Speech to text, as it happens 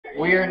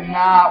We're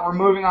not. We're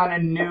moving on to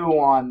new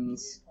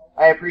ones.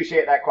 I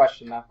appreciate that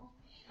question, though.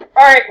 All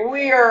right,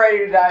 we are ready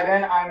to dive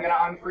in. I'm going to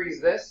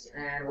unfreeze this,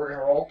 and we're going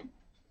to roll.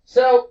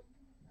 So,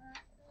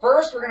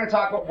 first, we're going to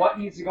talk about what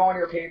needs to go on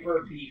your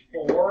paper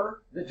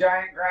before the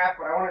giant graph,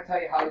 but I want to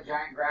tell you how the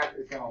giant graph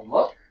is going to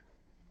look.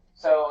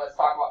 So, let's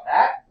talk about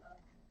that.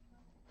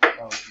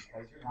 So,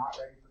 because you're not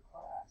ready for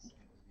class, it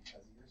was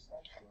because of your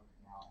sketchbook,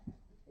 now I have to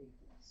take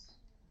this.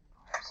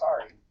 I'm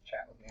sorry,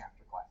 chat with me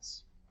after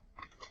class.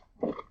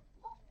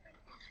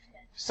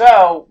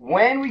 So,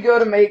 when we go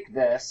to make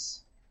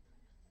this,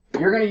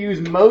 you're going to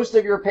use most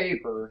of your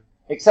paper,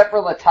 except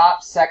for the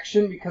top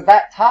section, because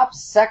that top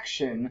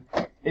section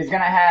is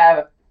going to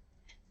have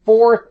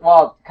four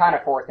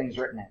things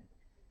written in.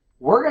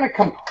 We're going to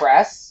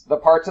compress the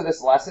parts of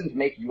this lesson to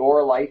make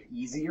your life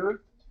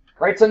easier.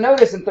 Right, so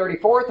notice in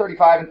 34,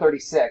 35, and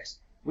 36,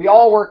 we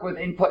all work with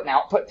input and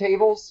output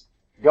tables,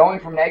 going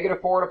from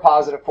 -4 to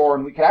 +4,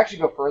 and we could actually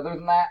go further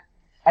than that.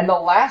 And the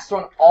last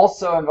one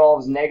also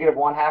involves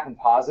 -1/2 and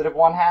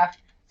 +1/2,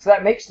 so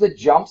that makes the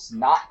jumps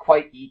not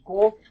quite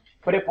equal.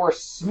 But if we're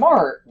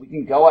smart, we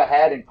can go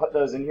ahead and put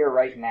those in here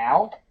right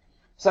now.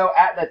 So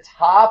at the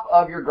top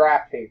of your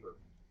graph paper,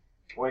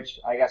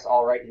 which I guess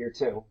I'll write here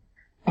too,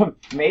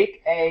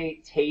 make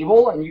a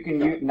table, and you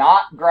can use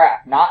not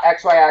graph, not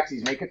XY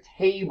axes. Make a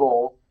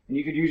table, and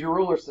you could use your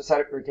rulers to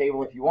set up your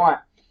table if you want.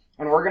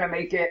 And we're going to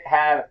make it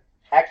have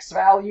X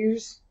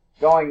values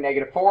going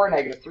 -4,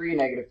 -3,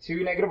 -2,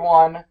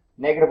 -1,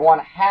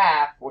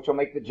 -1/2, which will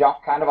make the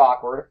jump kind of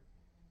awkward.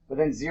 But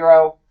then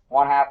 0,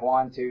 1/2,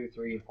 1, 2,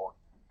 3, and 4.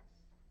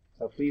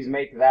 So please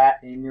make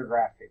that in your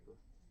graph paper.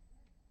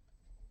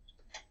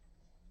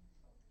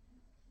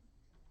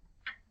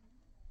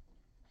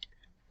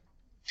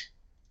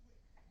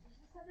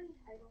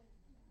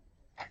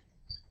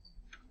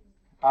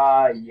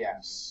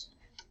 Yes.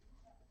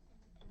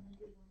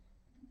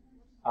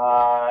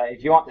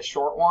 If you want the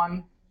short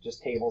one,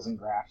 just tables and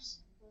graphs.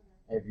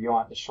 If you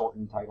want the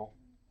shortened title.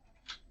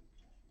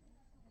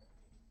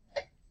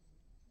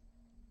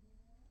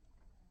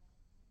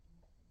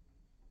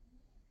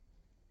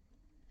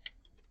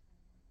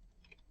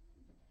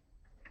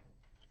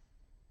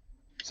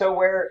 So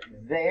where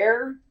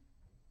their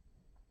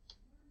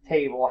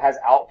table has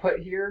output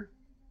here,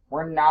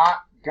 we're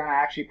not going to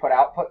actually put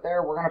output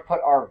there. We're going to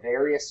put our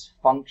various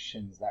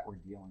functions that we're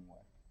dealing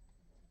with.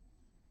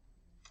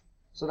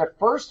 So the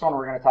first one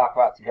we're going to talk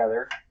about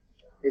together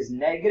is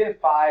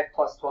 -5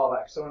 +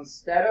 12x. So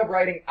instead of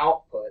writing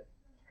output,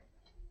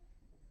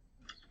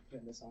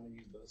 turn this on and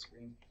use both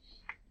screens.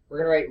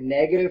 We're going to write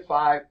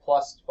 -5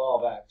 +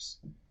 12x.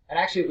 And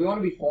actually, if we want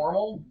to be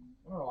formal,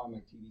 I don't know why my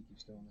TV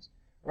keeps doing this.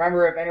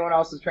 Remember, if anyone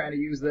else is trying to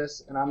use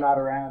this and I'm not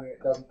around and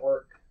it doesn't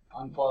work,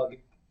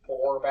 unplug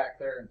 4 back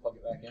there and plug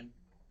it back in.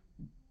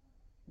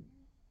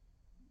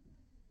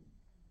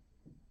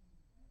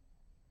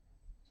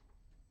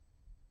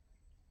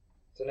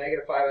 So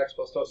 -5x +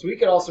 12. So we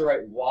could also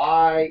write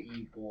y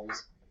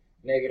equals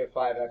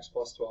 -5x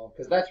 + 12,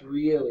 because that's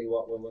really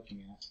what we're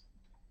looking at.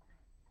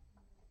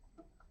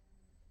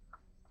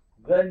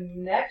 The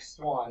next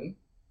one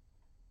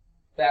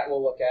that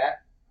we'll look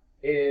at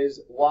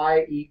is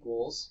y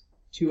equals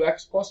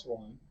 2x +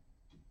 1.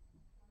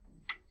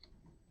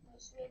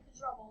 So we have to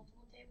draw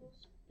multiple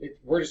tables?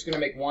 We're just going to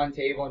make one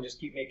table and just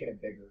keep making it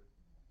bigger.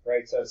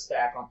 Right? So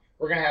stack on.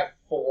 We're going to have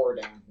 4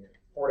 down here.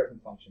 4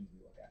 different functions we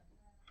look at.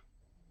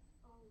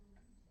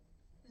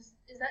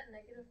 Is that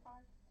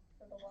 -5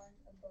 for the y?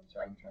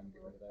 Sorry, I'm trying to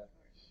get rid of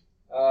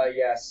that.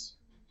 Yes.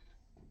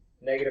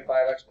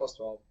 -5x +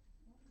 12.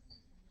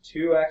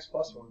 2x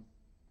 + 1.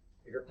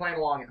 If you're playing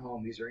along at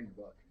home, these are in your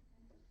book.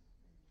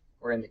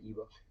 Or in the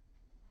ebook.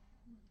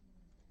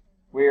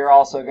 We're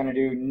also going to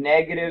do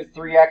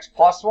 -3x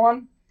 +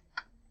 1.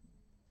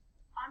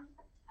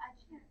 I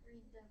can't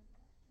read the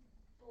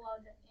below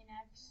the in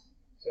x.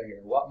 So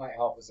here, what might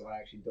help is if I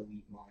actually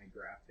delete my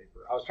graph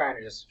paper. I was trying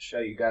to just show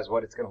you guys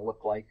what it's going to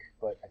look like,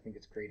 but I think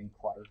it's creating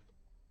clutter.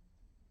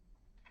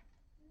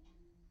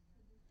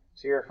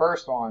 So your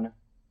first one,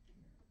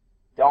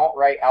 don't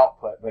write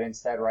output, but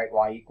instead write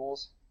y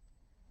equals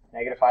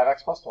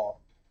 -5x + 12.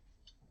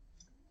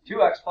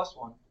 2x +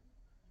 1.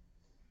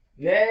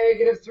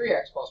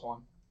 -3x +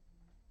 1.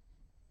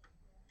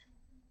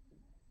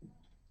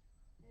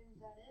 Is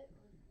that it?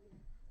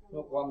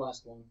 Nope, one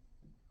last one.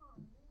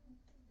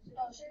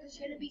 Oh, so there's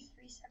going to be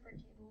 3 separate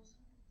tables.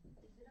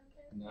 Is it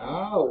okay?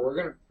 No, we're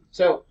going to,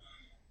 so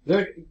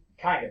there's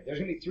going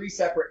to be 3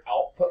 separate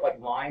output, like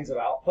lines of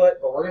output,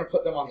 but we're going to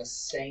put them on the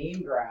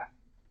same graph.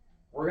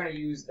 We're going to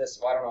use this,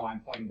 well, I don't know why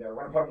I'm pointing there.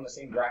 We're going to put them on the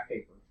same graph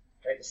paper,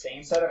 right? The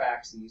same set of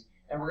axes,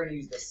 and we're going to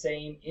use the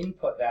same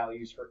input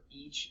values for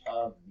each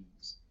of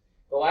these.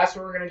 The last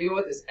one we're going to deal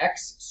with is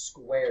x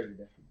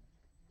squared.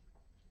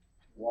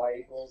 Y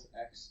equals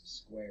x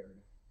squared.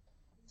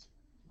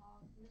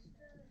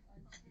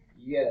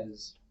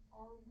 Yes.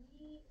 Are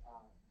we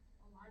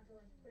allowed to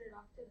put it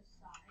off to the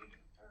side,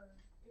 or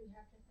do we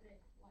have to put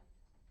it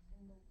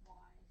in the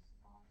y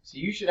spot? So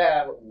you should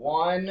have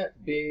one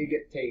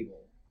big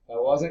table. I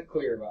wasn't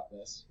clear about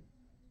this.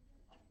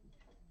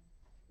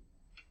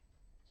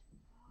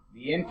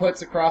 the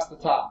inputs across the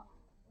top.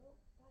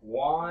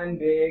 One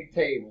big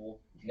table.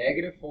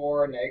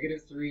 -4,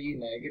 -3,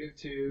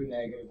 -2,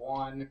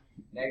 -1,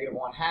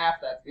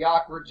 -1/2. That's the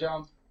awkward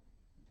jump.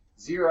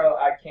 0,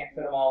 I can't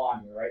fit them all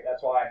on here, right?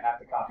 That's why I have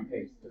to copy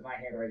paste, because my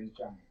handwriting is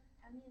giant.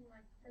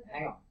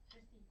 Hang on.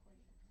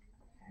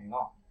 Hang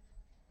on.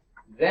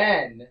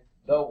 Then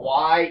the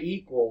y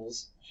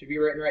equals should be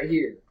written right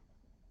here.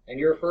 And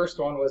your first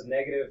one was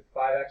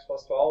 -5x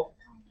plus 12.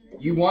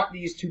 You want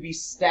these to be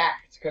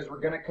stacked because we're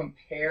going to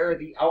compare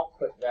the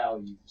output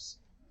values.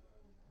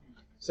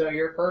 So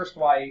your first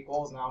y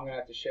equals, now I'm going to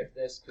have to shift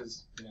this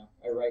because, you know,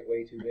 I write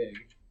way too big.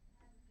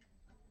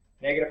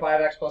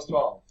 -5x plus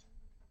 12.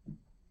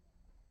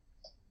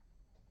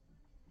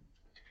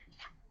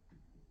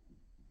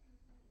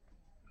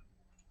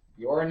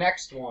 Your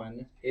next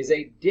one is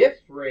a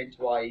different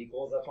y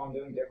equals. That's why I'm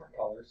doing different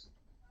colors.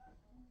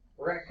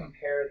 We're going to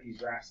compare these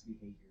graphs'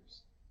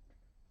 behaviors.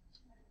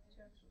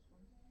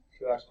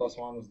 2x plus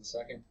 1 was the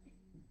second.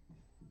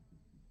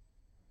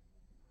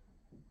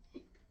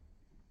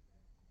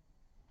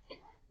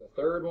 The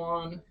third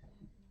one,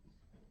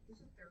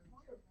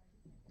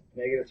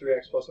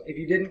 -3x plus 1. If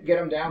you didn't get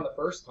them down the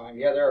first time,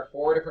 yeah, there are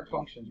 4 different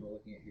functions we're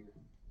looking at here.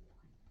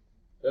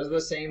 Those are the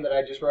same that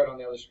I just wrote on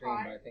the other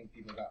screen, but I think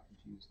people got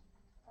confused.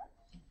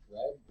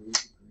 Red, blue,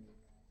 green.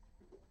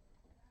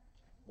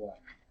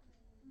 What?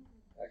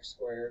 X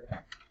squared,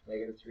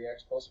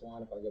 -3x plus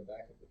 1. If I go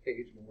back up the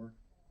page more.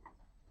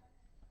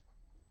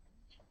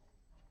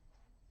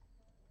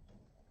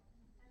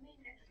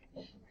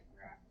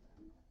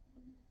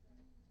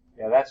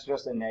 Yeah, that's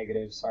just a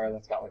negative. Sorry,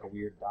 that's got like a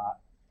weird dot.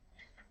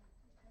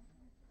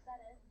 Is that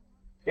it?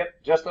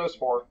 Yep, just those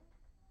 4.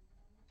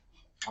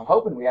 I'm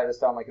hoping we have this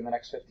done like in the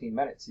next 15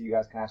 minutes so you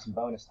guys can have some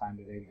bonus time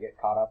today to get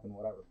caught up and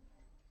whatever.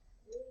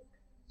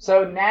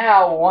 So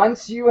now,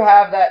 once you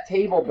have that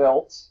table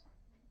built,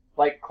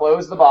 like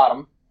close the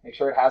bottom, make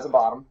sure it has a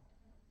bottom,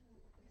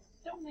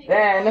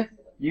 then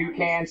you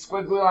can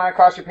squiggly line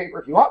across your paper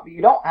if you want, but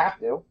you don't have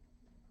to.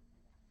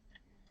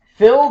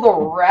 Fill the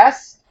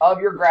rest of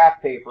your graph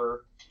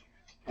paper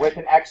with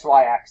an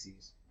XY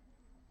axis.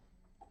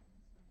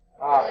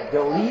 I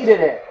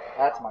deleted it.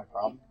 That's my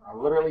problem. I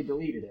literally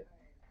deleted it.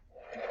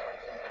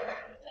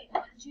 Wait,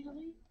 what did you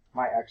delete?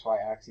 My XY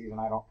axis,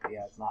 and I don't,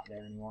 yeah, it's not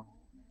there anymore.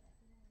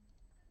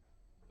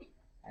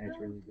 And it's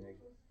really big.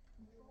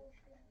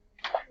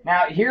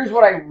 Now, here's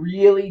what I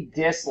really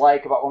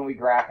dislike about when we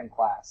graph in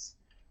class.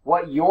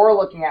 What you're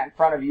looking at in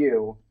front of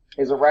you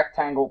is a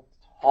rectangle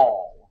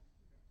tall.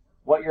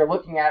 What you're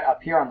looking at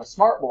up here on the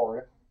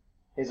smartboard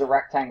is a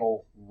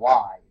rectangle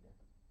wide,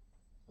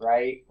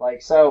 right?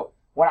 Like, so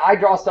when I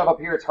draw stuff up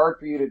here, it's hard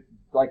for you to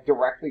like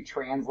directly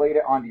translate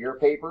it onto your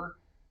paper,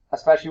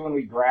 especially when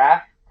we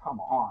graph.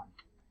 Come on.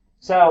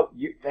 So,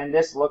 and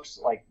this looks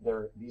like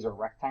these are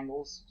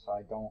rectangles, so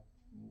I don't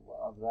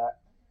love that.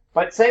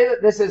 But say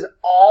that this is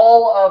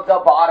all of the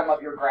bottom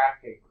of your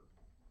graph paper,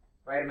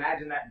 right?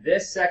 Imagine that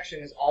this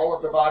section is all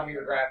of the bottom of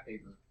your graph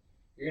paper.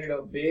 You're going to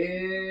go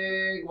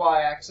big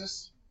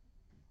y-axis,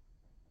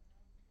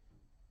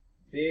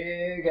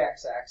 big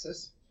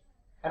x-axis,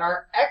 and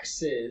our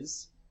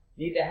x's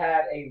need to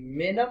have a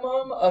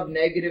minimum of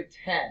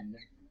 -10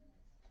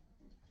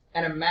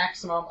 and a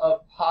maximum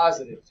of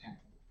 +10.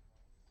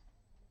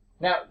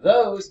 Now,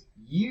 those,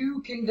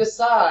 you can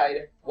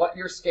decide what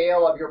your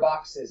scale of your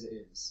boxes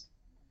is.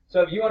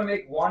 So if you want to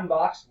make one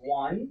box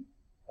 1,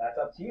 that's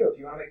up to you. If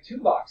you want to make 2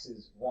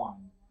 boxes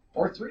 1,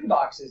 or 3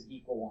 boxes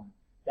equal 1,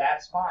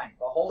 that's fine.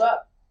 But hold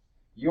up.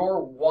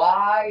 Your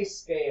Y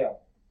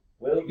scale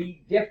will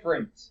be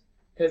different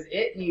because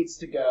it needs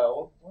to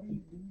go, what are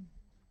you doing?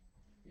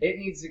 It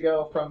needs to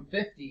go from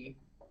 50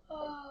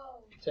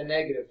 to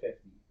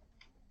 -50.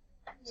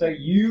 So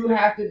you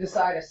have to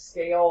decide a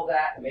scale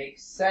that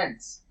makes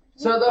sense.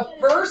 So the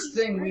first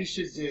thing we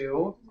should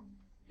do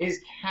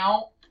is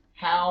count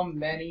how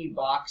many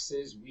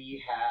boxes we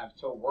have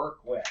to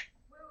work with.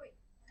 Wait.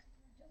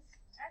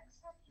 Does X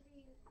have to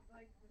be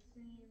like the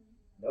same?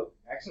 Nope.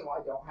 X and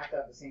Y don't have to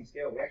have the same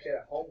scale. We actually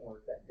had a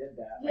homework that did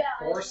that. Yeah,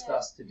 forced yeah.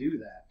 us to do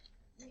that.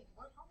 Wait,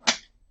 what homework?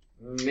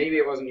 Maybe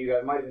it wasn't you guys.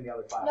 It might have been the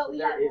other class. No, But we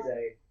there had is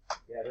one.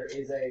 there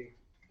is a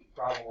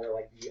problem where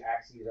like the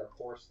axes are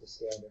forced to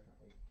scale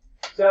differently.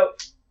 So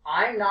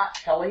I'm not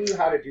telling you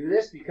how to do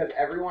this because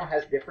everyone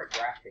has different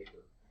graph paper.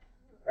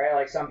 Right?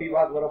 Like some people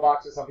have little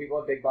boxes, some people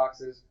have big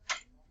boxes.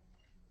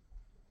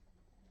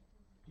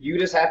 You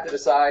just have to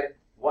decide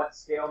what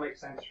scale makes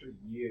sense for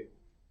you.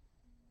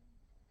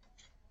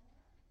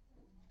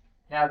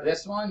 Now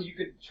this one, you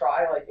could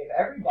try, like if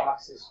every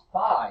box is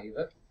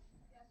 5,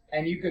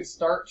 and you could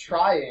start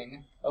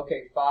trying,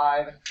 okay,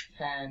 5,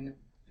 10,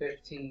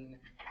 15,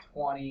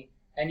 20,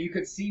 and you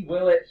could see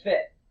will it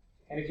fit.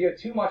 And if you have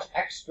too much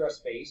extra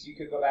space, you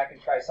could go back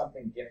and try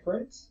something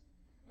different.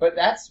 But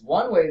that's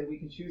one way that we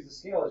can choose the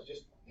scale is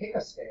just pick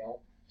a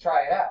scale,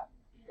 try it out.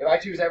 If I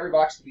choose every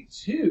box to be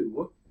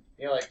 2,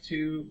 you know, like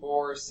 2,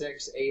 4,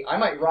 6, 8, I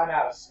might run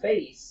out of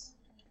space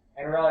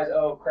and realize,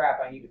 oh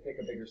crap, I need to pick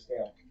a bigger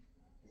scale.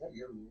 Is that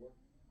your ruler?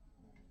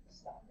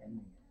 Stop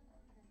bending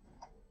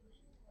it.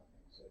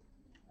 So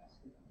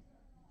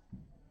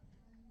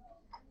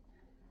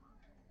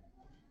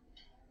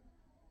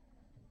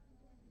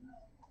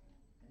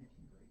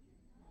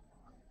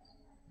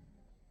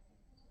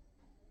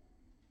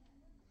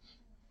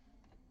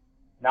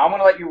Now I'm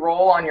going to let you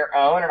roll on your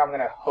own, and I'm going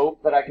to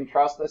hope that I can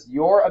trust this.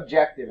 Your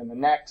objective in the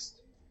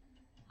next,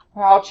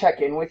 I'll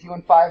check in with you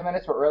in 5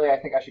 minutes, but really I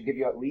think I should give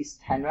you at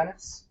least 10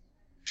 minutes,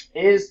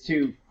 is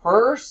to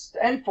first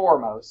and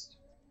foremost,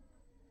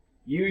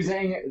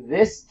 using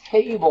this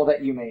table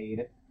that you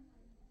made,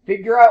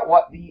 figure out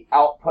what the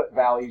output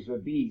values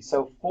would be.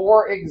 So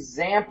for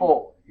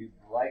example, if you'd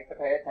like to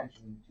pay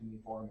attention to me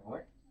for a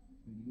moment,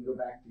 you can go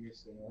back to your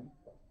scaling.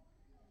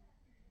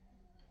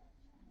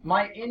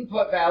 My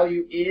input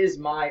value is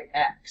my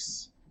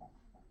x.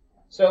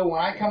 So when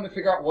I come to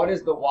figure out what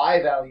is the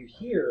y value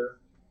here,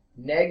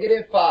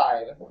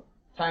 -5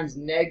 times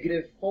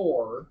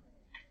 -4,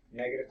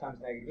 negative times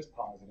negative is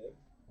positive,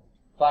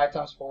 5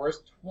 times 4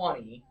 is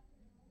 20,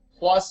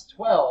 plus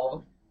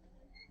 12,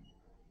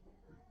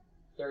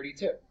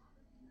 32.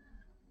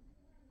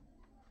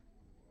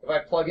 If I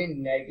plug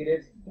in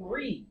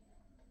 -3,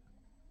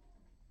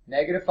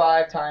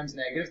 -5 times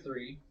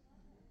 -3,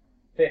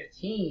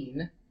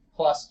 15,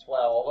 plus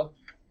 12,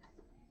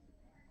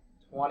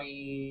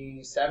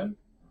 27.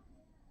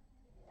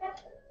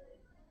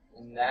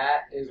 And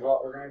that is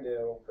what we're going to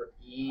do for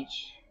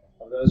each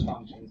of those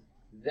functions.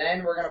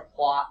 Then we're going to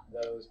plot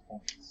those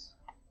points.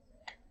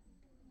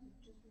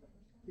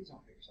 Please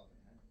don't figure something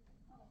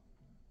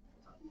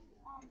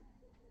out.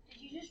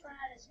 Did you just run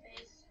out of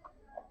space?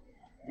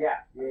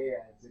 Yeah.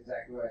 It's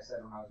exactly what I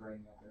said when I was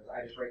writing up there.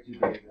 I just write too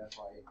big. That's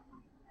why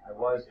I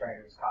was trying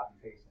to just copy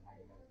paste and I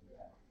didn't know to do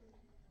that.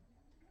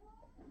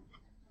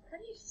 How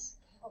do you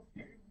stop?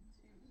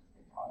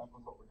 Caught up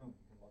with what we're doing.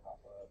 You can look up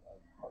a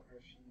partner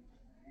sheet.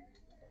 Make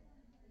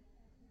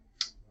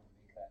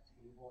that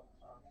table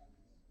up.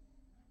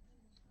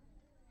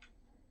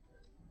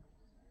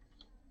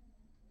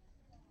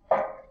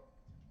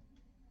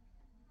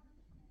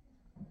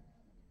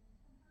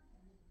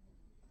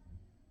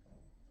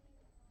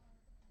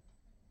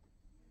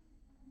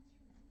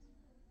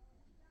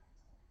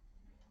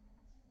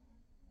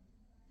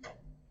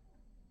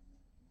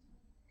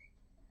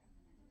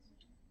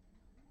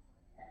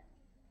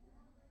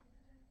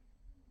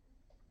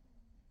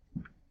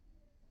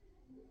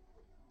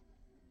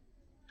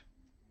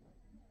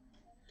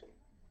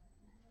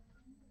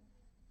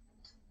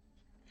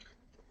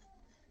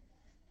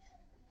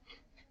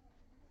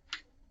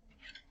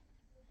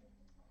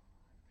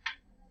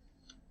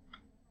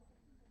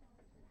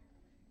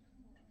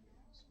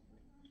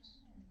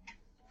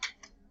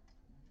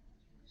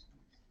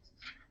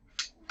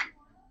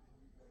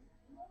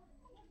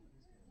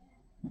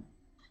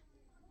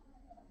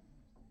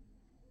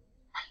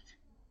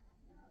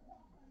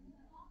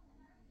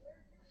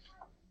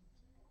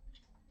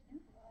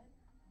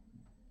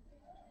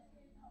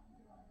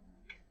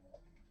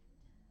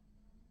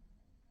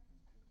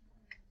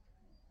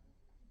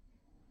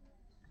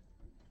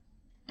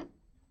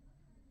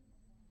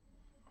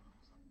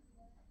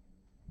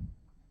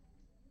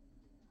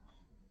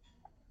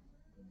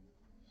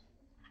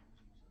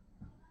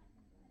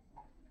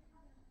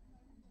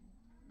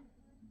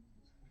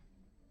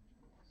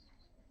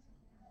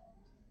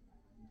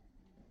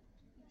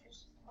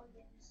 Just plug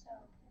in so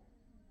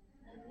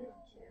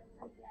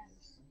 -2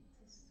 x.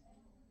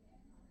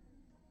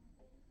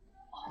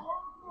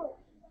 Oh!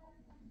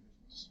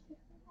 Just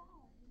figure it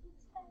out.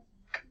 It's that.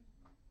 Which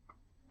side?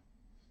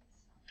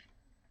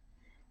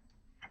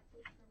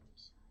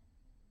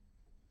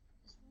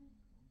 This one?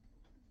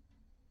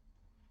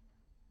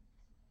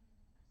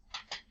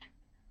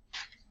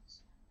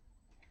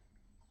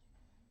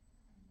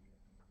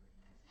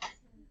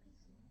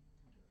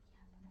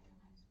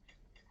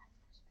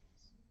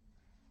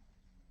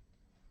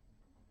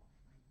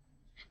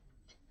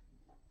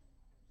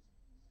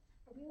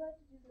 Would you like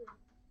to do the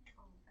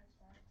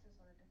x-axis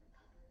on a different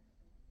computer?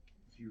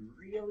 If you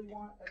really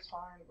want, that's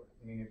fine. But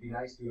I mean, it'd be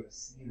nice to be able to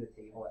see the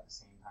table at the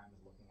same time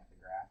as looking at the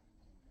graph.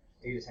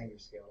 Maybe just saying your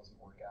scale doesn't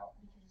work out.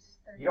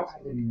 You don't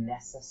have to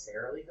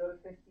necessarily go to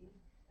 50.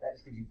 That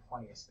just gives you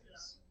plenty of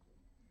space.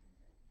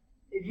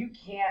 If you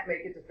can't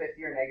make it to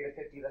 50 or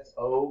 -50, that's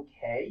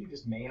okay. You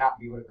just may not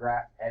be able to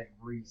graph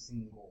every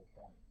single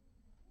point.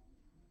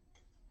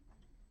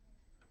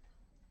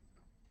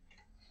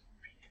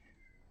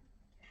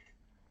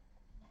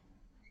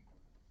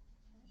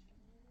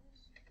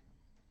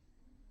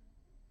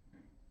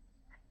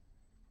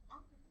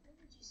 What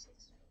would you say?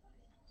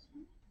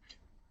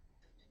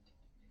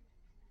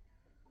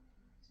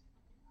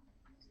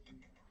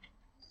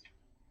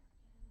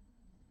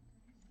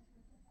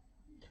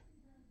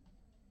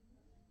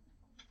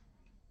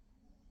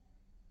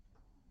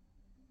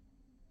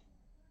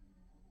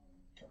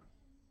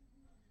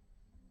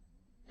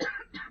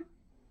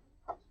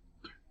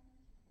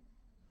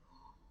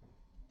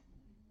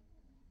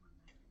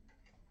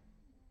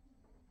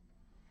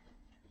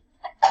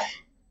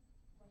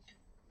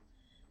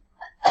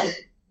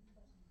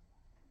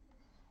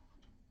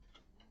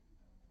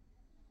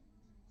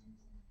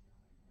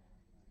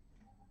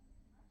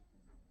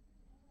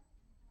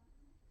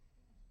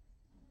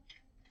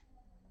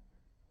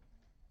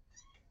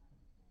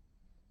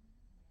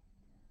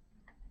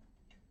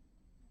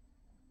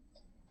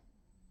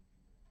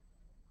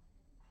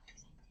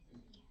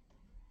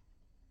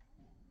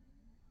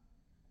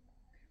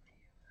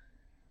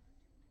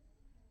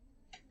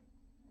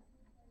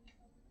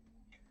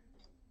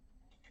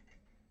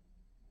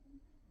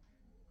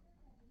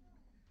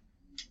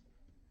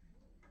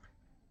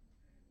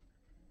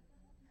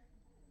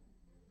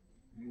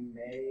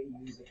 may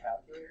use a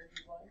calculator if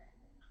you'd like.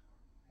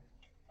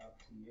 Up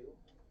to you.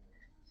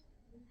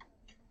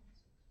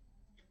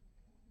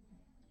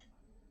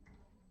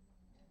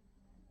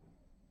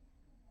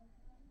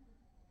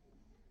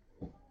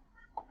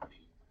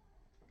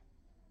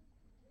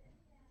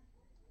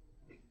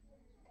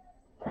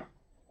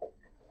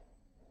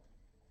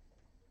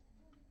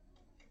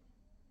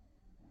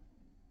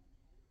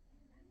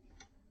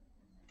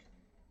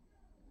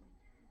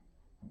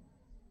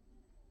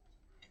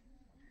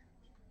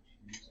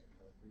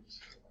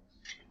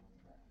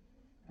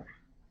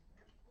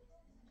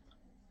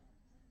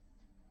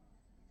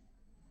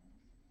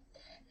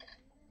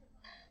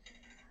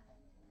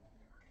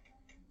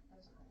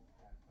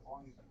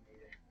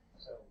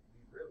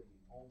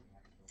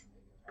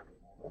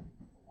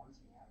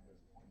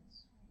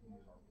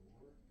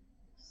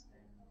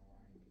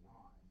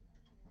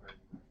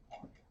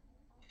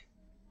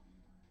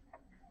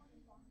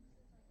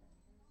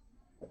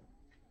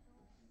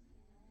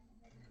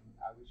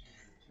 I would choose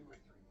either 2 or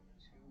 3.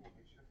 2 will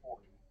get you to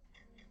 40.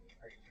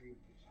 Right, 3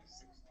 will get you to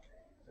 60.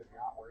 So if you're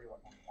not worried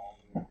about going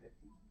all the way to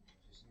 50,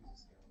 just use a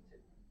scale of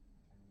 2.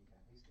 And then you can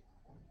at least get to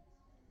 40.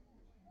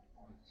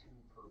 Only 2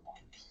 per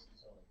one.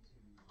 So like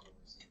 2, 4,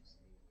 6,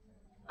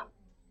 8,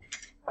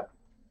 10.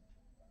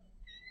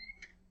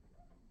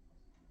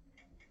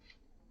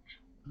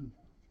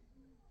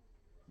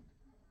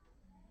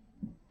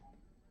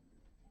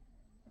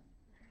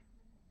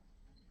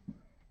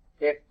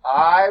 If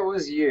I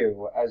was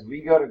you, as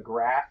we go to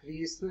graph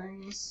these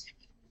things,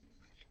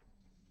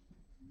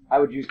 I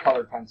would use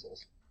colored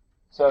pencils.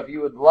 So if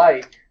you would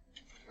like,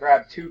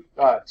 grab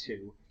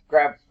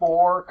grab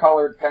 4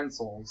 colored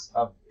pencils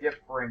of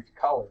different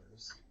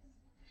colors,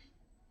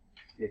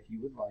 if you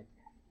would like.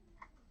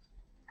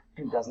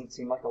 It doesn't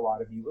seem like a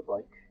lot of you would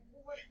like.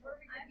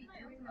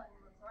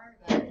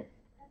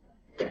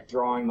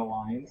 Drawing the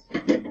lines.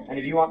 And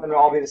if you want them to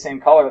all be the same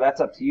color,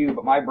 that's up to you,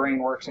 but my brain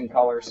works in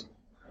colors.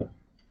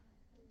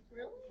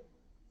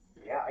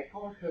 Yeah, I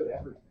color code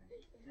everything.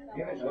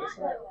 You haven't noticed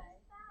that?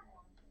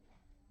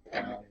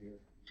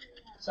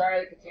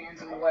 Sorry, the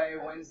Catan's in the way.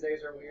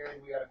 Wednesdays are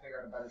weird. We gotta figure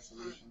out a better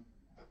solution.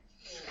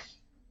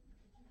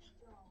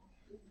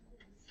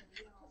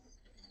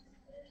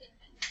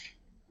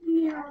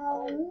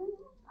 No.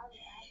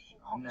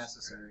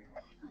 Unnecessary.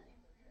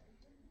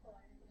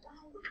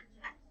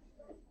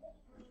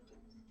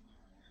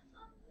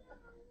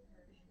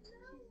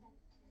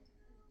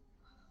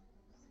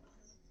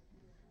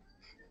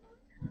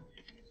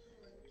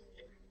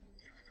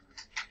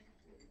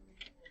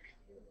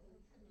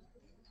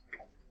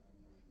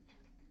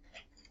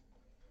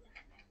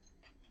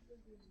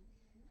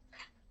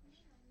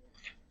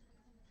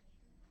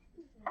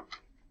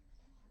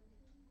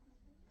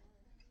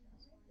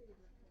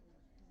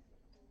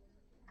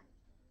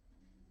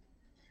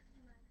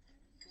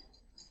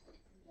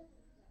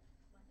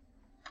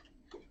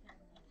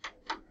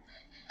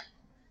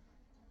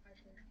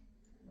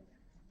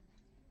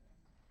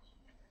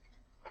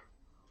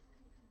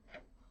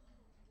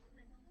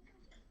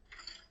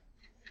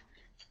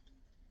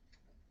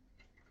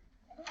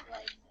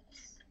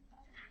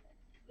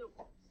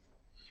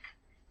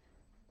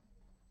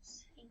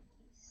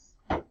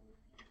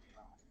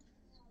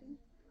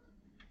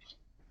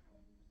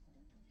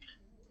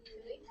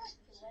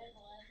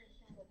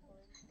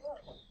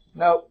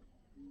 Nope.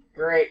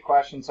 Great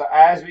question. So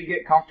as we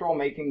get comfortable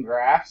making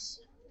graphs,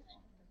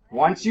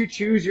 once you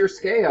choose your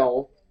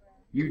scale,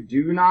 you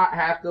do not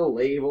have to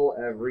label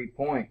every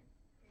point.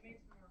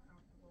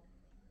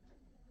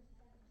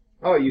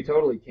 Oh, you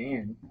totally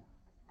can.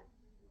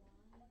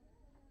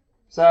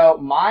 So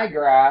my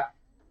graph,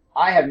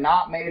 I have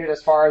not made it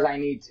as far as I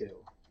need to.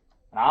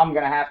 And I'm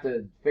going to have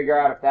to figure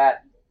out if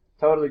that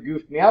totally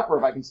goofed me up or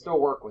if I can still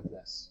work with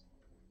this.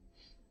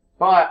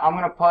 But I'm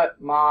going to put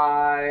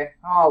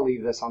I'll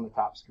leave this on the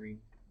top screen.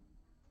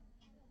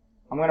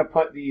 I'm going to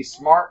put the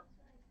smart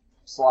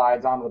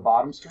slides onto the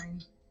bottom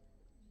screen.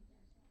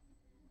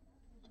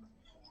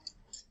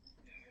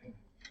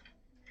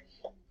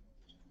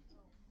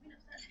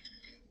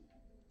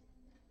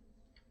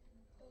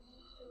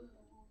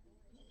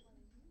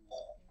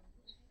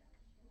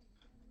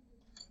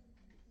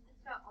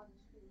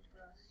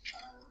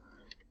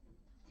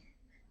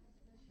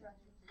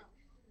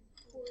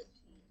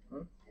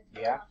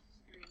 Yeah.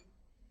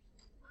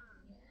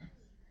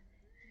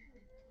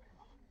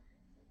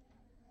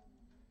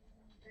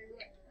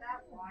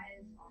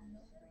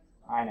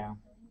 I know.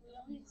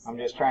 I'm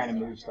just trying to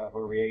move stuff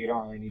over here. You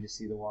don't really need to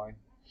see the Y.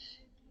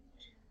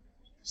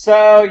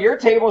 So your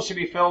table should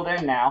be filled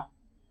in now.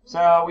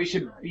 So we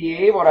should be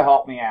able to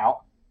help me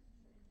out.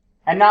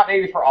 And not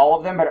maybe for all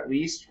of them, but at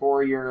least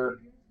for your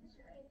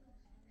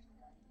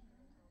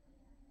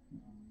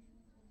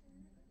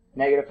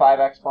negative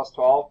 5x plus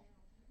 12.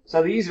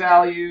 So these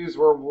values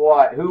were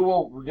what? Who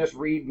will just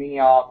read me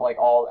off like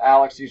all?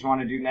 Alex, you just want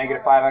to do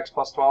negative 5x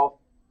plus 12?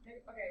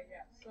 Okay,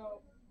 yeah.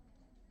 So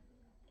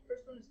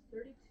first one is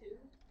 32,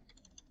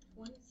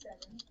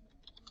 27,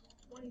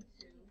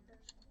 22,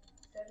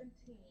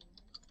 17,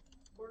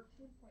 14.5,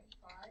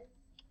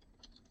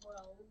 12,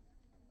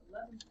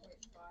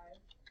 11.5.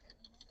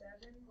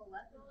 7.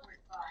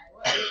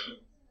 11.5.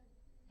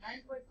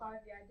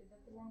 9.5. Yeah, I did that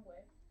the wrong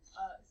way.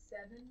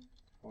 7.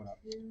 Hold up.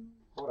 2.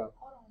 Hold up.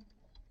 Hold on.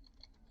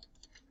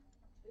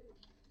 2.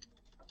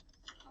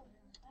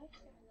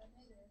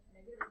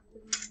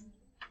 -3.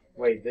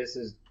 Wait, this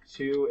is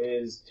 2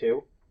 is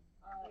 2?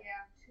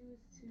 Yeah. 2 is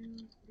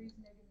 2. 3 is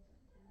 -3.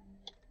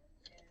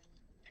 And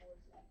 4 is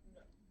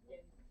no. Yeah,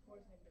 4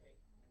 is -8.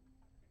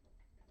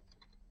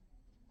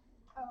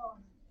 Oh.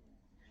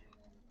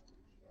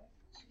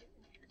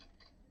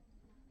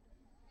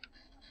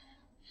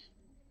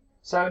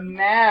 So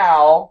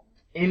now,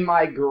 in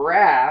my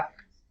graph,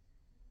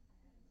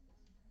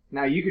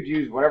 now you could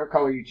use whatever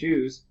color you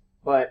choose,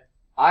 but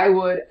I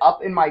would,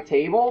 up in my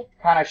table,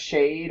 kind of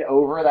shade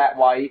over that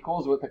y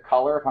equals with the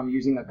color if I'm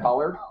using the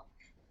color.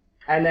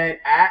 And then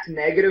at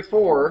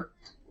 -4,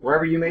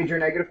 wherever you made your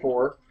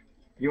 -4,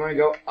 you want to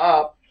go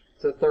up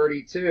to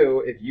 32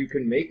 if you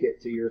can make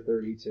it to your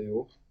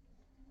 32.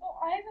 Oh,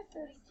 I have a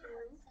 32.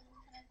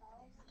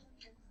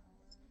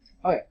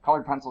 Oh yeah,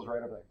 colored pencil's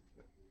right over there.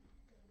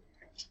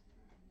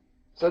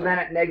 So then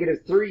at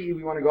 -3,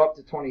 we want to go up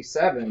to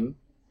 27.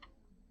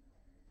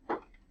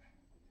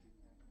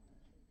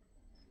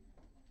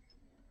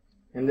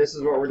 And this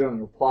is what we're doing.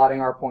 We're plotting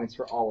our points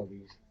for all of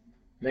these.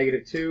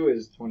 -2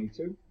 is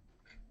 22.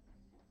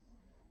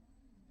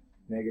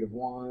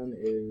 -1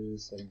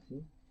 is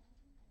 17.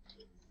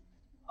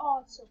 Oh,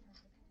 it's so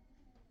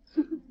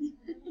perfect.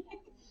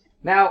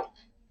 Now,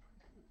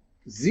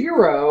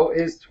 0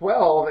 is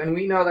 12, and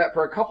we know that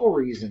for a couple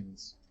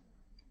reasons.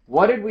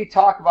 What did we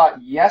talk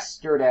about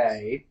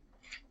yesterday?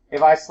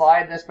 If I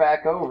slide this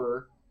back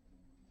over,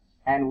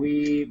 and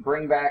we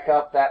bring back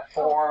up that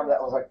form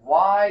that was like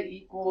y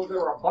equals, there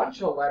were a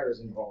bunch of letters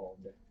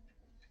involved.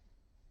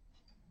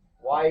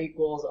 Y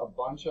equals a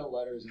bunch of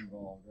letters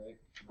involved, right?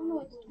 Oh, no,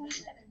 it's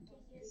 27.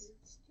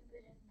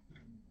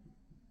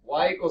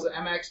 Y equals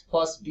mx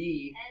plus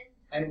b,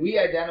 and we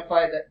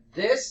identified that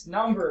this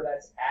number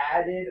that's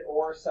added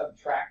or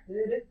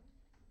subtracted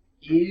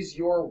is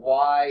your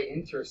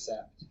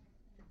y-intercept.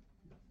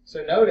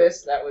 So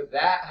notice that with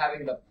that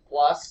having the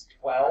plus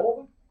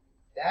 12,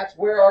 that's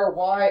where our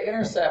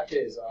y-intercept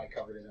is. Oh, I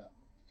covered it up.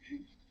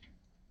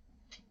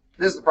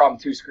 This is the problem,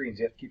 2 screens.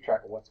 You have to keep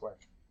track of what's where.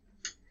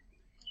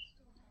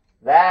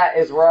 That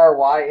is where our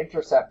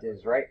y-intercept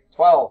is, right?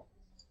 12.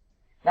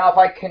 Now, if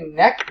I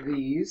connect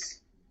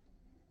these,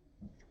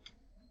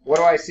 what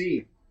do I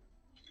see?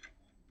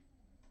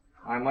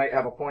 I might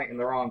have a point in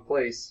the wrong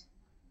place.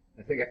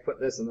 I think I put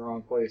this in the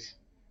wrong place.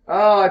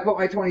 Oh, I put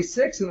my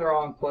 26 in the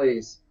wrong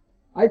place.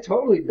 I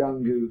totally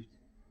dumb goofed.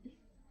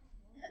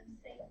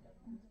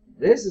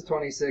 This is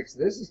 26.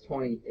 This is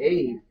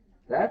 28.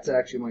 That's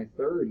actually my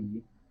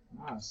 30.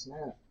 Ah,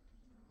 snap.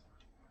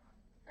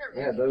 I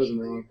had those in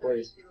the wrong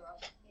place.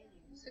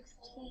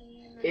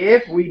 16.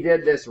 If we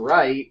did this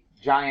right,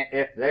 giant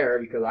if there,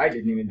 because I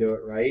didn't even do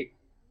it right,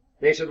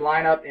 they should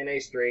line up in a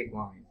straight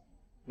line.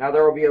 Now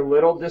there will be a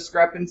little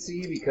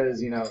discrepancy because,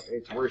 you know,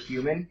 we're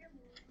human.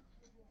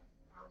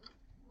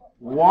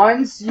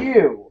 Once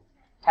you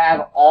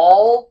have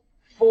all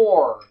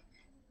 4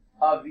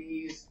 of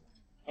these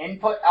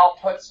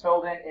input-outputs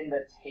filled in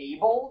the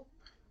table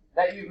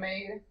that you've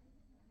made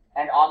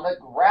and on the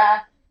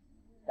graph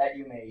that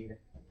you made,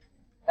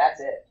 that's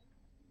it.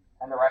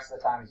 And the rest of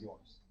the time is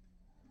yours.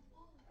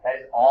 That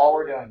is all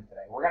we're doing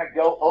today. We're going to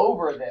go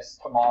over this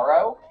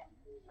tomorrow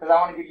because I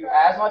want to give you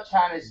as much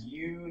time as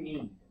you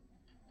need.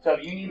 So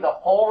if you need the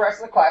whole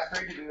rest of the class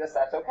period to do this,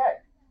 that's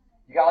okay.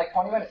 You got like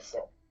 20 minutes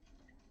still.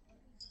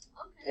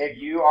 If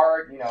you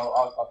are, you know,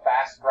 a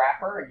fast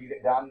grapher and you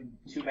get done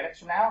 2 minutes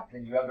from now,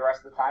 then you have the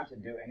rest of the time to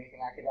do anything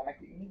academic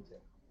that you need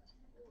to.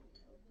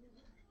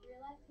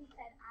 Realize he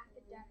said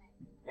academic.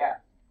 Yeah,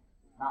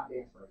 not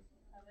dance break.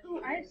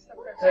 Ooh, I just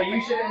So you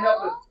should end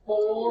up with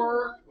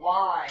 4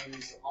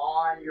 lines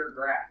on your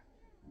graph.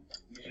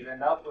 You should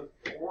end up with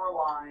 4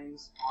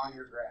 lines on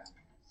your graph.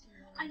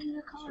 I need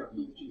a color.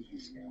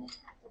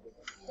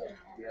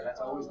 Yeah, that's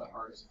always the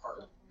hardest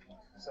part.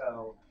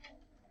 So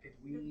if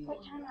we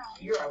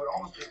here, I would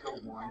almost just go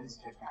ones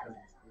just because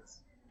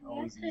it's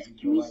always easy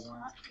to go by ones.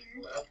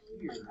 But up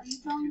here, 2,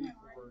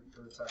 4, or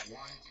sorry,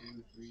 1,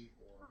 2, 3,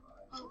 4,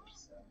 5,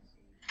 6, 7,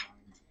 8, 9,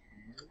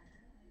 10.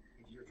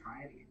 If you're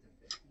trying to get to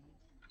 50,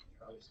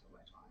 probably just go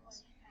by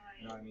 5s.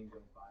 You know what I mean?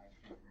 Go 5,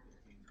 10,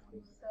 15,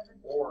 20.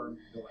 Or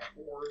go by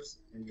 4s,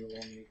 and you'll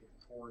only make it to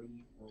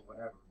 40 or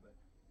whatever. But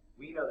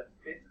we know that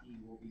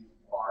 50 will be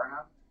far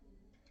enough.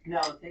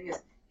 Now, the thing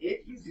is,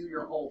 if you do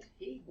your whole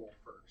table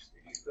first,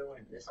 if you fill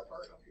in this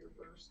part up here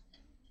first,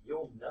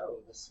 you'll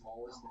know the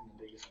smallest and the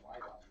biggest y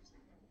values.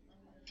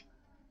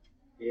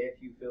 If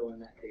you fill in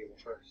that table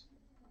first.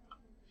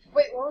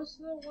 Wait, what was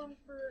the one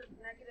for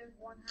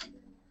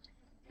 -100?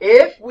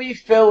 If we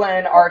fill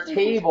in our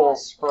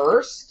tables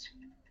first,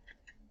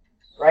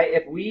 right,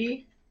 if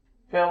we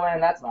fill in,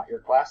 that's not your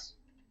class.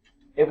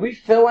 If we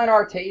fill in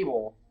our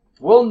table,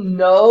 we'll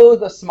know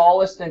the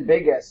smallest and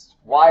biggest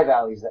y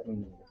values that we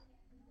need.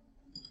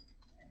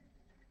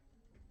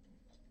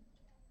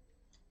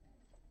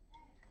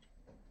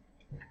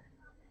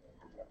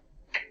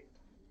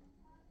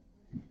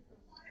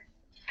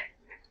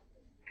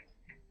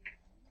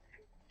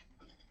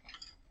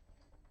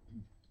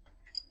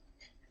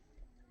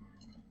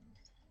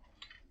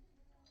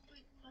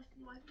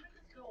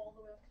 go all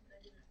the way up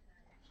to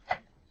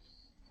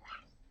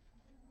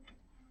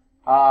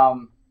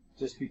 -10.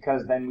 Just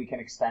because then we can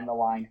extend the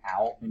line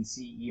out and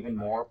see even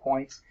more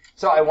points.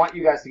 So I want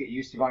you guys to get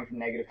used to going from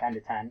 -10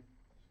 to 10.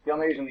 The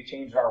only reason we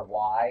changed our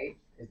y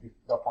is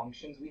the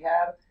functions we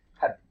have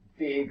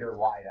bigger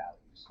y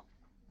values.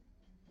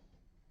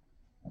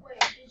 Wait,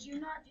 did you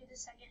not do the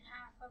second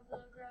half of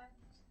the graph?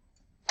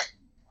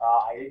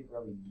 I didn't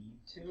really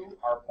need to.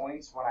 Our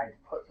points, when I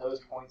put those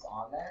points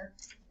on there,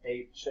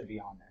 they should be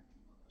on there.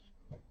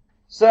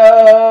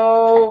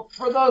 So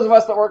for those of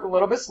us that work a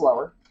little bit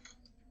slower,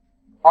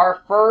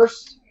 our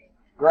first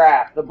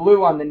graph, the blue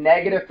one, the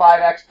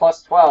 -5x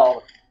plus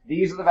 12,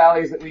 these are the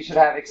values that we should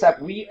have,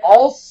 except we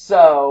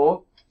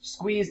also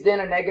squeezed in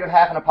a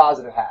 -half and a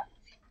 +half.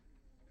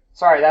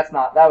 Sorry, that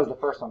was the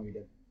first one we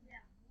did.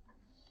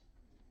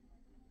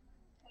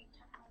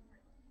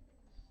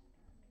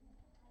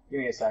 Give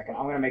me a second.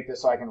 I'm going to make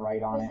this so I can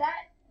write on Was it.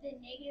 that the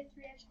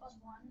 -3x plus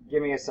 1?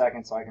 Give me a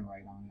second so I can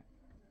write on it.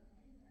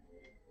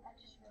 That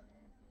just really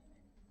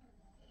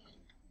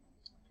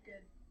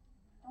good.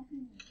 Don't be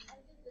mean.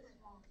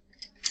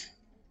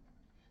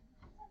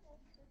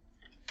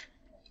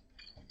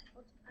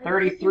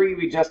 33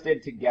 we just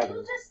did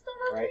together,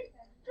 right?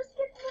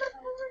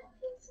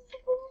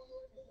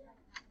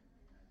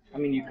 I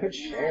mean, you could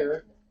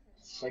share.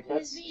 Like,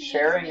 that's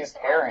sharing is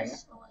caring.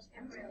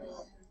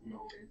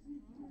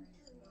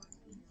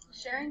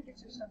 Sharing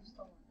gets yourself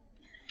stolen.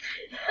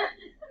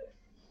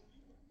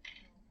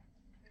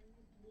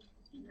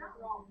 You're not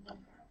wrong.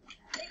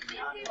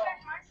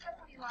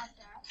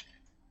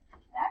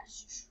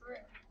 That's true.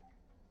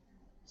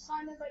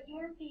 Simon, but you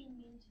weren't being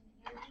mean to me.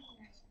 You were being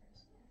a nice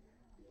person.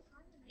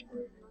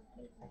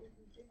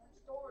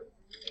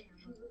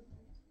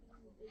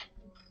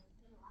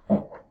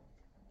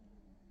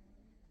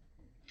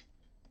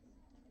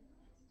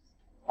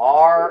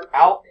 Our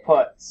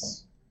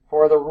outputs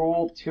for the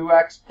rule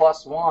 2x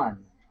plus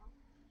 1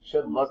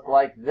 should look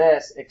like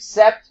this,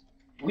 except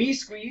we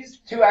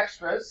squeezed 2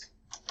 extras,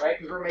 right,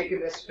 because we're making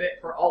this fit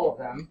for all of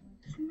them.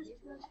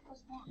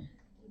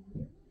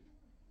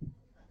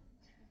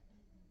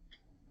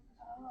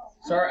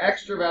 So our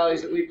extra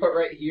values that we put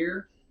right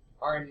here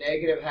are a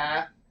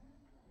 -half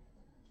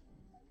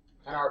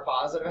and our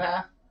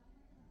 +half.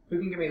 Who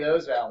can give me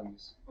those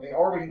values? I mean,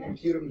 or we can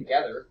compute them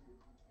together.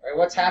 Right?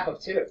 What's half of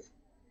 2?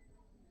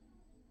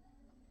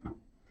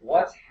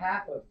 What's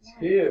half of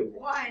 2?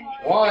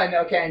 1.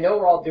 Okay, I know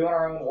we're all doing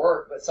our own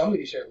work, but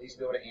somebody should at least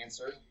be able to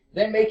answer.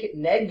 Then make it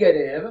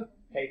negative.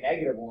 Okay,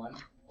 -1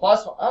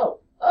 plus 1.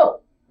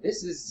 Oh,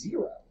 this is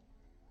 0.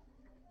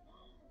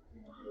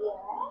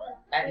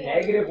 At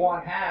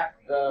 -1/2,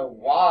 the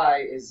y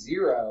is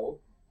 0.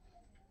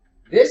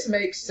 This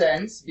makes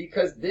sense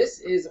because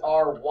this is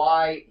our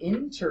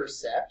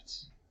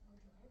y-intercept,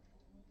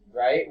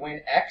 right?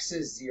 When x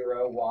is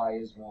 0, y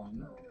is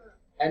 1.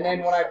 And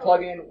then when I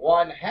plug in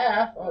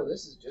 1/2, oh,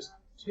 this is just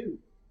 2.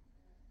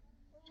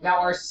 Now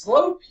our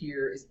slope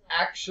here is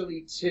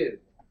actually 2.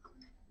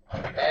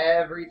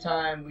 Every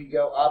time we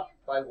go up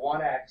by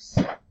 1x,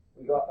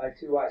 we go up by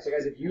 2y. So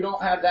guys, if you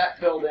don't have that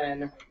filled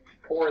in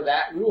for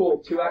that rule,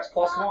 2x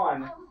plus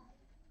 1,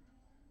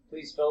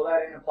 please fill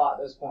that in and plot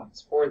those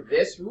points. For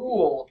this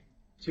rule,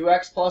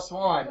 2x plus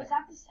 1. Was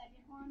that the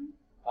second one?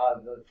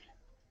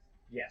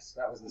 Yes,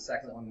 that was the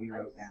second one we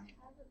wrote down.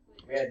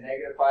 We had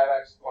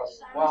 -5x plus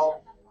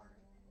 12.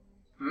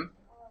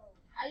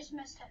 I just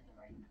messed up the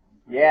right one.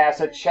 Yeah,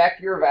 so check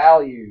your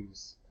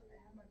values.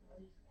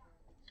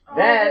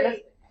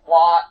 Then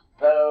plot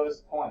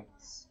those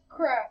points.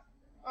 Crap.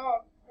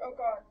 Oh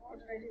god. What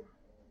did I do?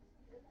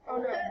 Oh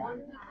no.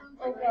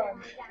 Oh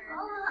god.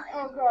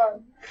 Oh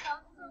god.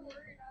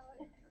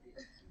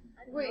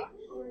 Wait.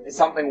 Is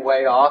something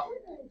way off?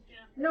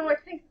 No, I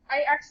think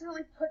I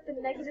accidentally put the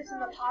negatives in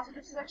the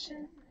positive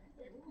section.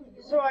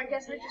 So I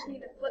guess I just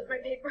need to flip my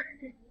paper.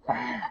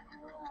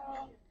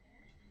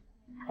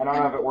 I don't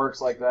know if it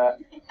works like that.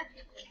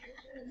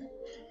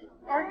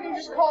 Or you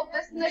just call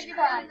this negative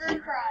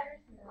number.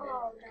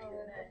 Oh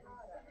no.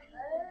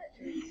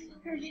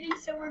 You're getting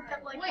so worked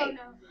up like, Wait. oh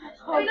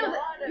no. I know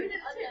that you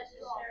did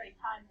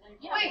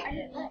too. Wait. I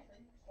didn't.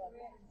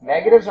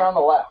 Negatives are on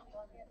the left.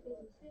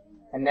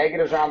 And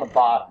negatives are on the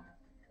bottom.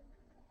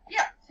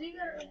 Yeah. So you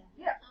gotta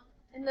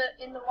In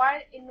the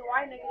y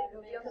negative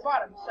it'll be on the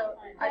bottom. So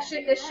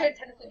this should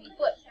technically be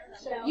flipped.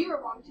 So you were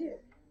wrong too.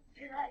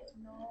 You're right.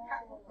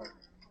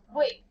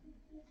 Wait.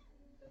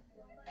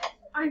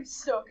 I'm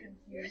so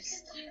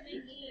confused.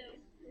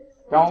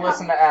 Don't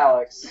listen to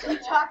Alex.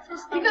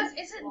 Because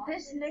isn't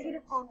this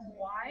negative on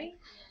y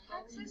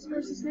axis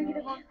versus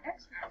negative on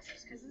x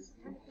axis? Because this is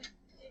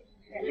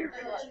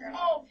technically.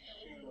 Oh.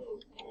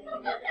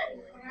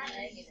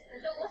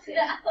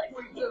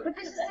 But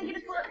this is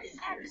negative for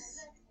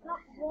x, not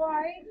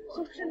y.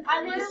 So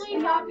I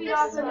literally copied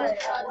off of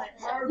it.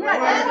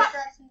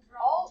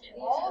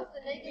 All of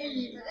the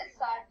negatives for this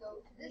side go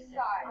to this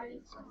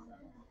side.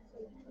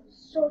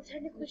 So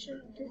technically,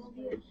 shouldn't this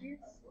be a here?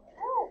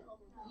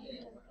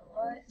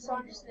 What? So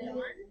I'm just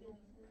thinking.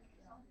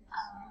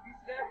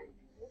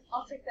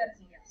 I'll take that as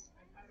a yes.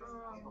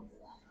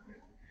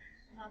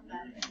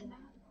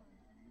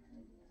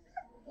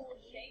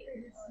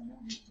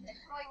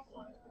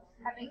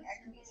 Having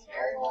XP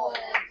spherical.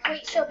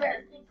 Wait, so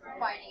Bear,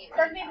 Finding it.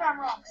 correct me if I'm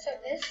wrong. So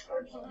this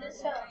would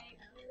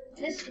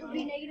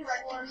be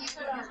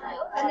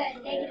 -4, and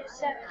then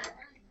 -7.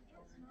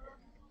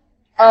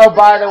 Oh,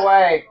 by the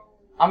way,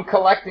 I'm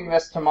collecting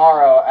this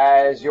tomorrow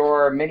as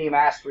your mini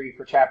mastery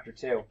for chapter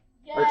 2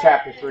 or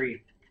chapter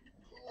 3.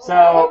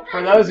 So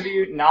for those of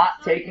you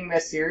not taking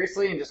this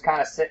seriously and just kind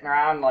of sitting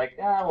around like,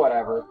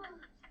 whatever,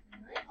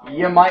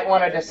 you might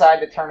want to decide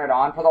to turn it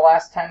on for the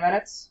last 10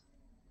 minutes.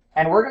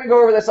 And we're going to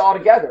go over this all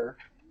together.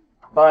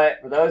 But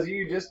for those of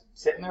you just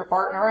sitting there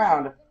farting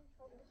around,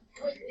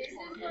 Wait, this is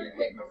for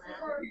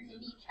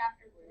mini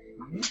chapter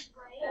 3.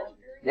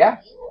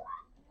 yeah.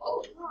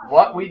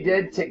 What we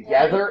did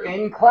together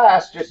in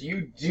class, just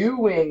you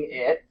doing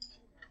it,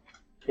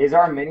 is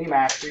our mini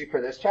mastery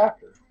for this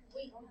chapter.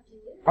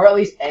 Or at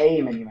least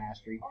a mini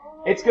mastery.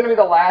 It's going to be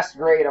the last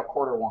grade of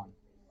quarter 1.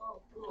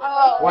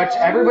 Which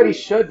everybody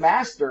should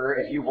master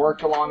if you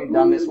worked along and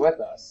done this with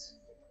us.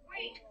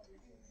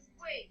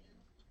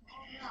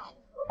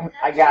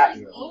 I got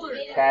you.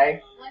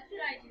 Okay?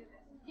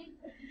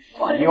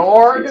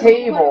 Your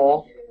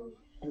table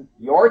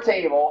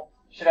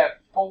should have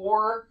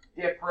 4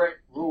 different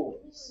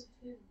rules.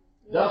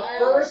 The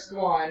first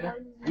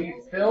one we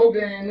filled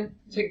in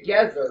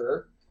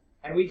together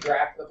and we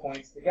graphed the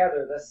points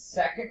together. The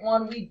second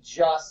one we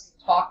just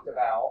talked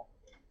about.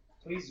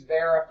 Please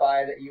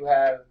verify that you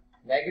have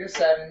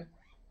 -7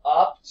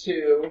 up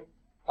to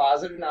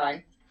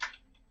 +9,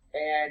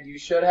 and you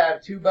should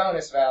have 2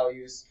 bonus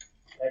values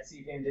that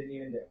CPM didn't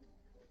even do.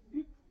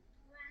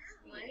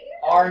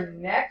 Our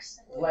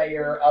next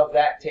layer of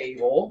that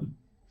table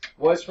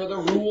was for the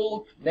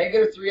rule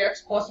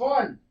 -3x +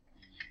 1.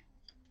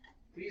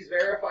 Please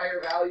verify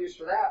your values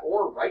for that,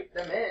 or write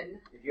them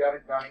in if you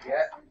haven't done it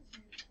yet.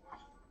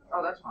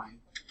 Oh, that's fine.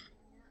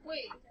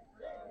 Wait.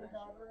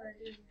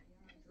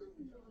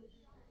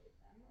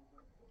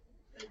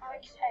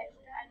 Alex, hey,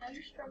 I know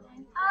you're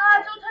struggling.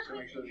 Don't touch So me.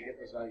 make sure that you get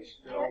those values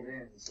filled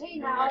in. Hey,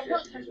 now,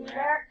 don't touch me.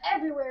 There,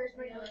 everywhere is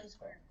right on the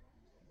square.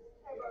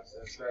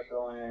 So start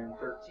going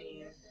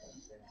 13,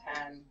 then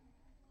 10,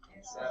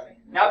 and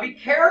 7. Now be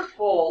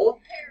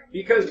careful,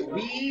 because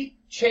we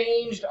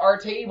changed our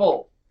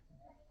table.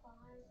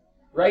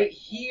 Right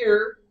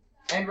here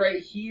and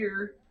right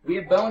here, we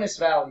have bonus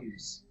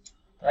values.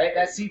 Right?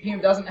 That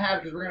CPM doesn't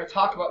have, because we're going to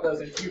talk about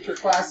those in future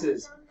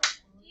classes.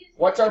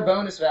 What's our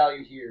bonus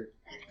value here?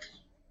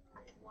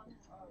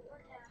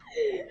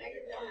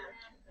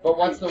 But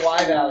what's the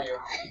Y value?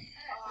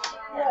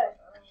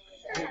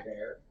 Hey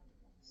there.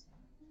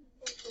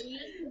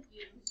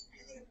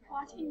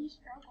 Watching you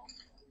struggle.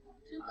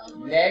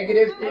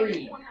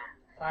 -3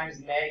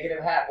 times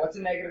 -1/2. What's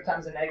a negative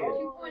times a negative?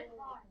 2.5.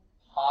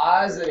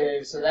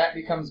 Positive, so that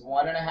becomes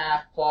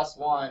 1.5 plus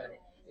 1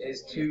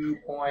 is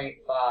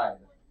 2.5.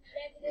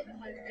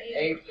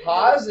 A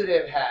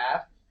positive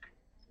half,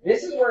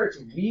 this is where it's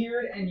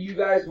weird and you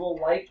guys will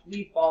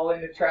likely fall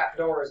into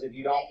trapdoors if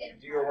you don't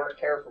do your work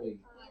carefully.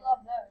 We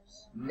love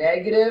those.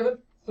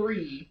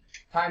 -3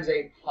 times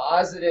a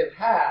positive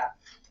half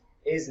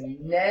is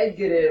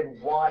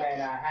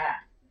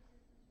 -1.5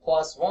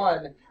 plus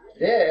 1.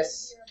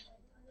 This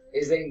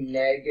is a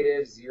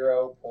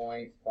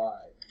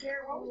 -0.5.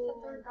 Here, what was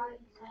the third guy?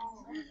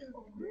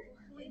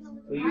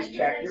 Please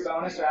check your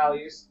bonus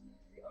values.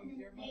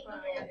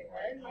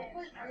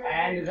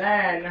 And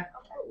then,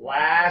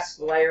 last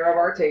layer of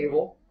our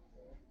table,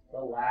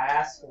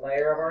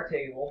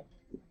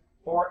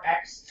 for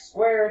x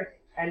squared,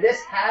 and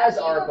this has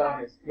our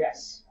bonus.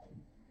 Yes.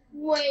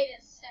 Wait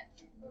a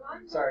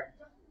second. Sorry.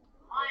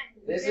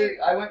 This is,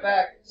 I went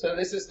back, so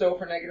this is still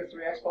for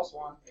 -3x +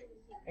 1.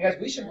 And guys,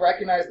 we should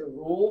recognize the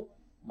rule,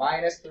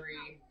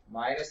 -3,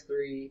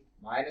 -3,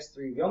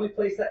 -3. The only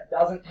place that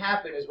doesn't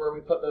happen is where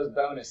we put those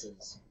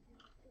bonuses,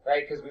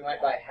 right? Because we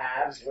went by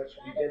halves, which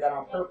we did that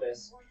on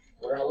purpose.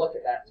 We're going to look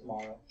at that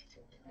tomorrow.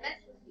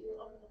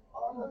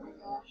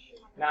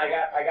 Now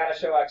I got to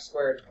show x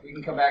squared. We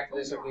can come back to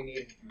this if we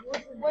need.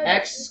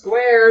 X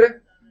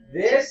squared.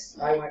 This,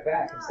 I went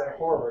back instead of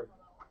forward.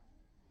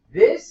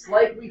 This,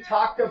 like we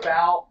talked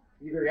about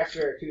either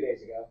yesterday or 2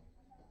 days ago,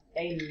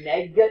 a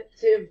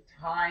negative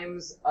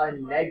times a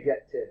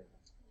negative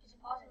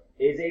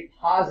is a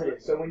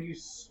positive. So when you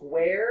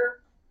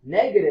square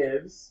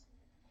negatives,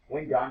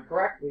 when done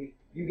correctly,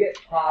 you get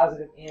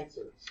positive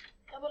answers.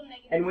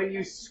 And when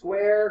you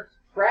square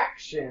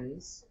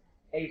fractions,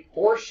 a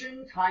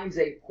portion times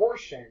a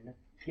portion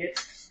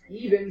gets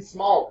even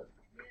smaller.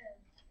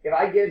 If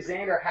I give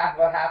Xander half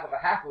of a half of a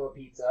half of a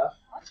pizza,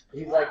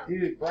 he's like,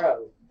 dude,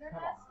 bro,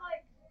 come on.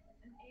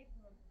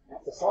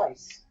 That's a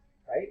slice,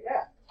 right?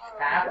 Yeah.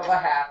 Half of a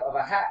half of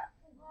a half.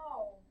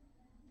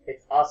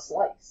 It's a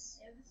slice.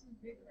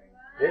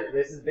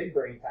 This is big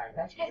brain time.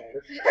 Thank you,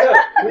 Xander. So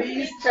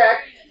please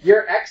check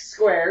your x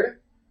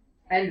squared,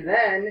 and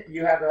then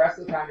you have the rest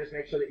of the time just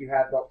make sure that you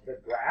have the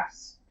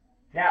graphs.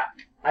 Now,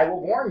 I will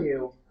warn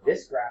you,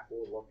 this graph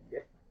will look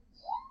different.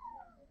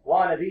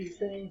 One of these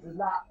things is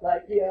not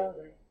like the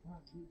other.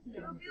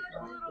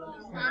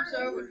 I'm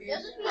so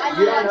confused.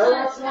 You don't know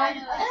that song?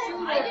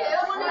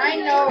 I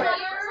know it.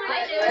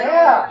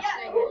 Yeah.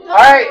 All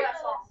right.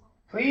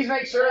 Please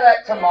make sure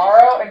that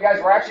tomorrow, and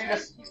guys, we're actually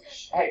just,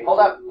 hey, hold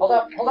up.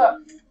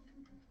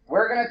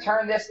 We're going to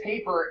turn this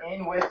paper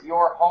in with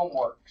your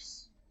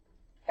homeworks.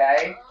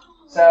 Okay?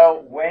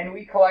 So when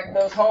we collect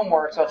those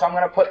homeworks, which I'm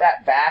going to put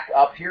that back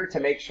up here to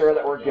make sure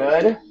that we're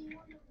good.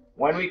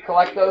 When we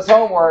collect those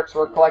homeworks,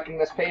 we're collecting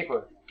this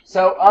paper.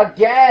 So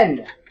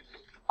again,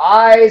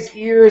 eyes,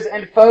 ears,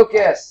 and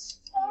focus.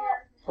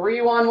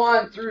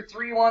 311 through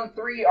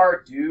 313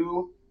 are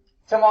due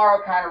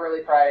tomorrow, kind of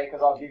really Friday,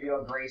 because I'll give you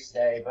a grace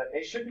day, but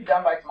they should be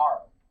done by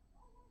tomorrow.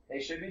 They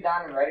should be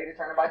done and ready to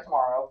turn in by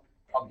tomorrow.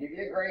 I'll give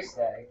you a grace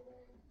day,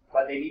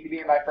 but they need to be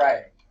in by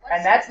Friday.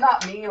 And that's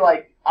not me,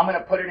 like, I'm going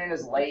to put it in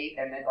as late,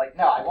 and then, like,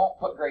 no, I won't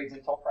put grades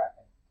until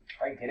Friday.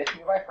 Right? Get it to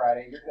me by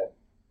Friday, you're good.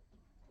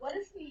 What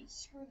if we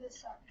screw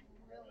this up really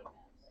bad?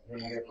 Then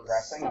you get it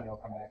progressing, and you'll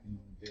come back and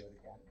do it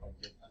again.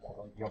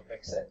 Like, you'll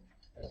fix it.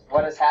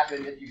 What has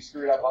happened if you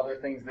screwed up other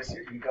things this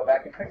year? You go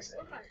back and fix it.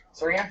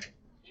 Sarian?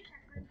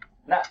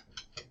 No.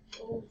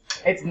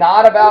 It's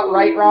not about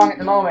right, wrong at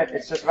the moment.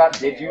 It's just about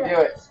did you do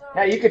it.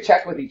 Now, you could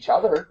check with each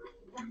other.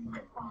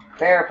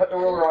 There, put the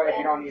ruler away if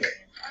you don't need it.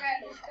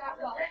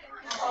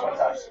 What's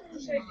up?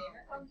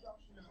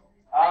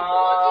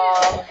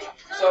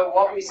 So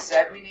what we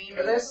said we named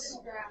this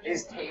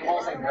is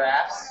tables and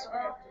graphs.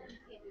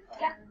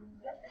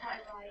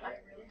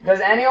 Does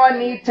anyone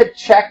need to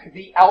check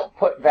the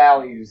output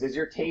values? Is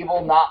your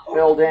table not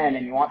filled in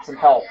and you want some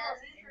help?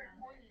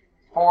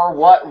 For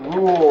what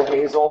rule,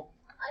 Hazel?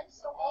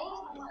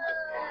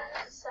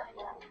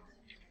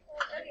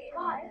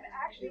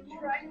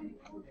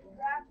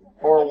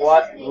 For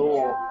what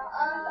rule?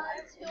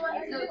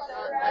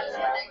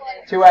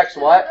 2x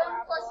what?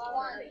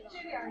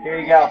 Here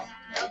you go.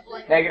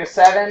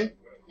 -7,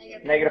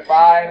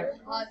 -5,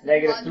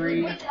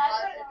 -3,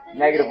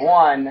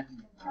 -1.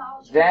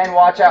 Then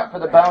watch out for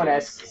the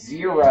bonus.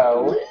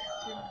 0,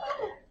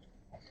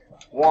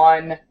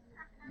 1,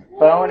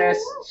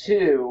 bonus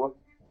 2,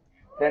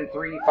 then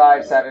 3,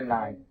 5, 7,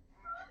 9.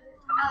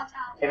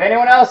 If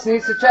anyone else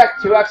needs to check,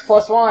 2x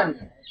plus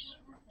 1.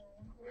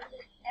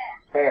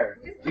 Fair.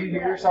 Do you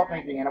hear yourself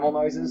making animal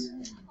noises?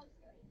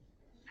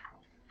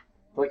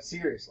 Like,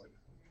 seriously.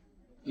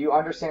 Do you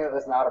understand that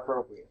that's not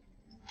appropriate?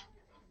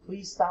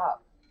 Please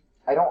stop.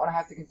 I don't want to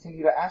have to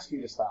continue to ask you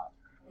to stop.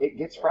 It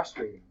gets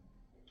frustrating.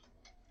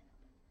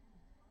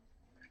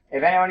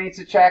 If anyone needs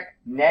to check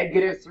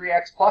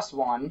 -3x plus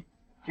 1,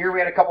 here we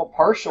had a couple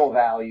partial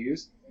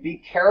values. Be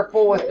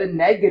careful with the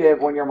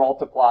negative when you're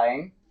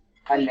multiplying.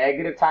 A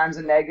negative times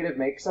a negative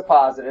makes a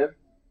positive.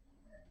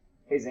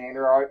 Hey,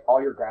 Xander, are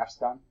all your graphs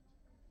done?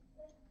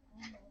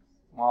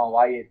 Well,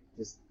 why are you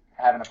just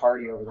having a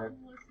party over there?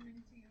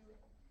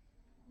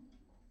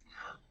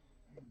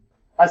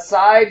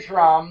 Aside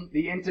from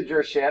the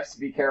integer shifts,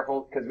 be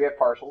careful because we have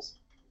partials.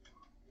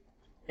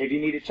 If you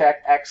need to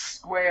check x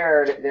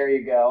squared, there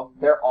you go.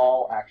 They're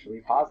all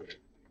actually positive.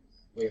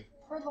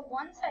 For the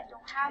ones that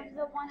don't have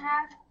the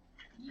 1/2,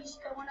 you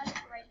still want us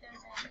to write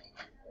those in?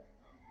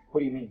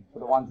 What do you mean? For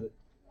the ones that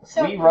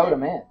So we wrote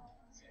them in?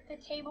 The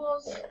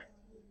tables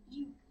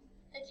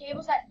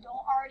that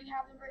don't already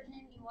have them written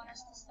in, you want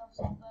us to still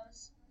solve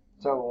those?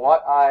 So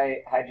what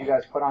I had you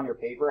guys put on your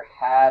paper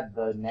had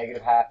the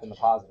 -1/2 and the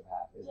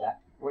 +1/2. Is that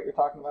what you're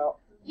talking about?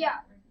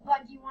 Yeah,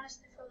 but do you want us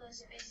to fill those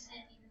spaces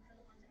in even for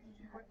the ones that need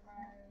to work?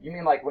 You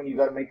mean like when you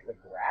go to make the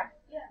graph?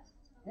 Yeah.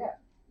 Yeah.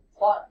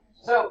 Plot.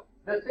 So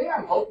the thing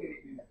I'm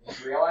hoping that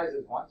you realize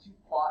is once you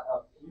plot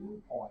a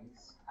few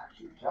points,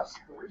 actually just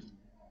 3,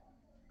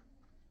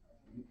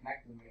 you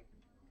connect them with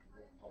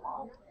the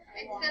line.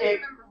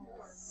 It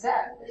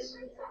sets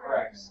for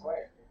x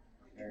squared.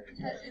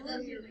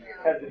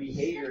 Because the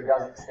behavior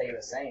doesn't stay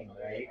the same,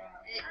 right?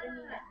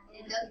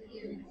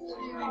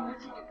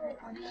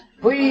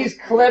 Please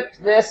clip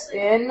this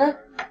in.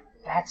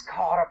 That's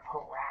called a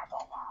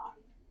parabola.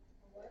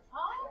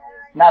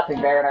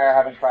 Nothing. Bear and I are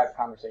having private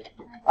conversation.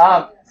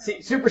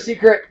 Super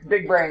secret,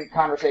 big brain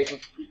conversation.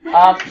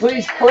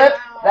 Please clip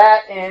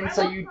that in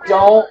so you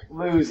don't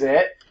lose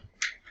it.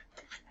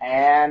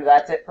 And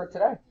that's it for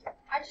today.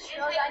 I just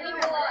realized I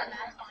need to